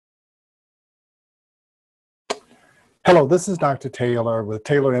Hello, this is Dr. Taylor with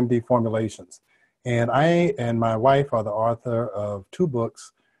Taylor MD Formulations. And I and my wife are the author of two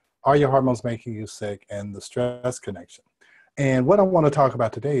books, Are Your Hormones Making You Sick? And The Stress Connection. And what I want to talk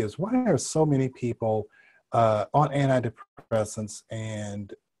about today is why are so many people on antidepressants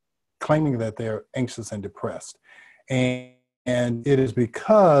and claiming that they're anxious and depressed? And it is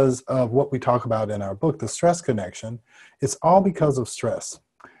because of what we talk about in our book, The Stress Connection. It's all because of stress.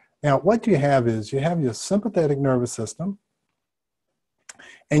 Now, what you have is you have your sympathetic nervous system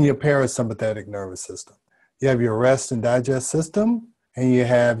and your parasympathetic nervous system. You have your rest and digest system, and you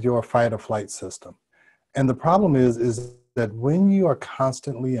have your fight or flight system. And the problem is that when you are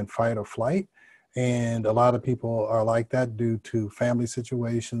constantly in fight or flight, and a lot of people are like that due to family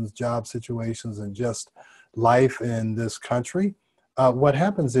situations, job situations, and just life in this country, what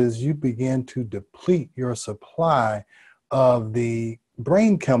happens is you begin to deplete your supply of the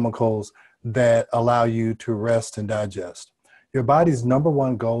brain chemicals that allow you to rest and digest. Your body's number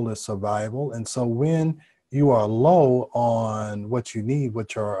one goal is survival. And so when you are low on what you need,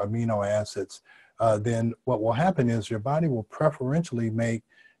 which are amino acids, then what will happen is your body will preferentially make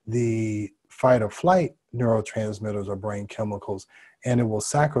the fight or flight neurotransmitters or brain chemicals, and it will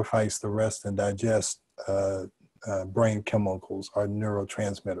sacrifice the rest and digest brain chemicals or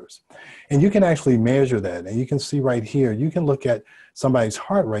neurotransmitters. And you can actually measure that. And you can see right here, you can look at somebody's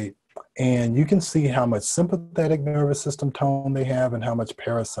heart rate and you can see how much sympathetic nervous system tone they have and how much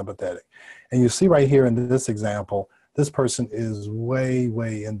parasympathetic. And you see right here in this example, this person is way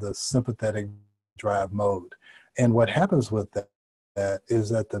in the sympathetic drive mode. And what happens with that is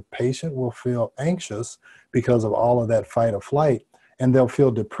that the patient will feel anxious because of all of that fight or flight. And they'll feel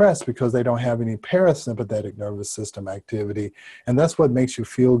depressed because they don't have any parasympathetic nervous system activity. And that's what makes you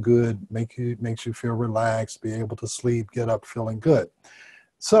feel good, makes you feel relaxed, be able to sleep, get up feeling good.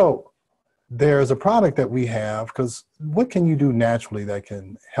 So there's a product that we have, because what can you do naturally that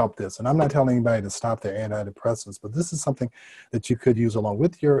can help this? And I'm not telling anybody to stop their antidepressants, but this is something that you could use along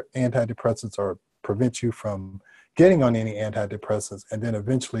with your antidepressants or prevent you from getting on any antidepressants, and then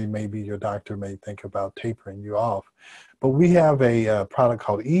eventually maybe your doctor may think about tapering you off. But we have a product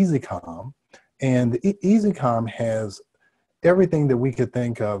called EasyCalm, and the EasyCalm has everything that we could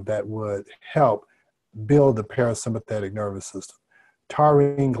think of that would help build the parasympathetic nervous system.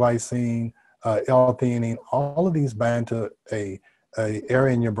 Taurine, glycine, L-theanine, all of these bind to a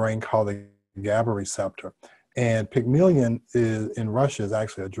area in your brain called the GABA receptor. And pygmalion in Russia is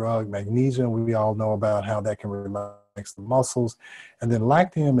actually a drug. Magnesium, we all know about how that can relax the muscles. And then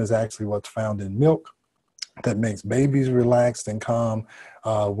lactium is actually what's found in milk that makes babies relaxed and calm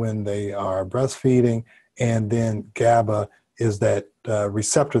when they are breastfeeding. And then GABA is that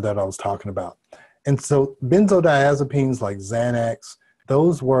receptor that I was talking about. And so benzodiazepines like Xanax,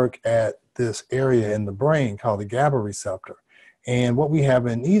 those work at this area in the brain called the GABA receptor. And what we have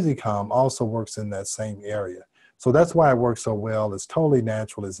in EasyCalm also works in that same area. So that's why it works so well. It's totally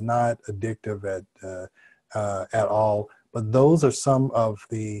natural. It's not addictive at all. But those are some of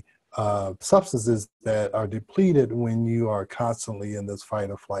the substances that are depleted when you are constantly in this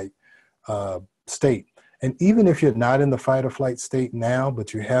fight or flight state. And even if you're not in the fight or flight state now,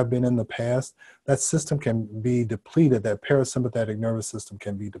 but you have been in the past, that system can be depleted. That parasympathetic nervous system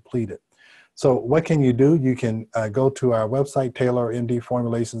can be depleted. So what can you do? You can go to our website,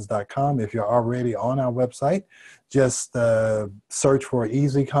 taylormdformulations.com. If you're already on our website, just search for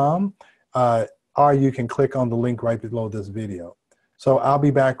EasyCalm, or you can click on the link right below this video. So I'll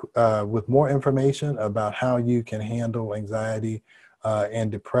be back with more information about how you can handle anxiety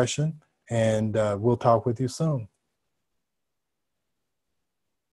and depression, and we'll talk with you soon.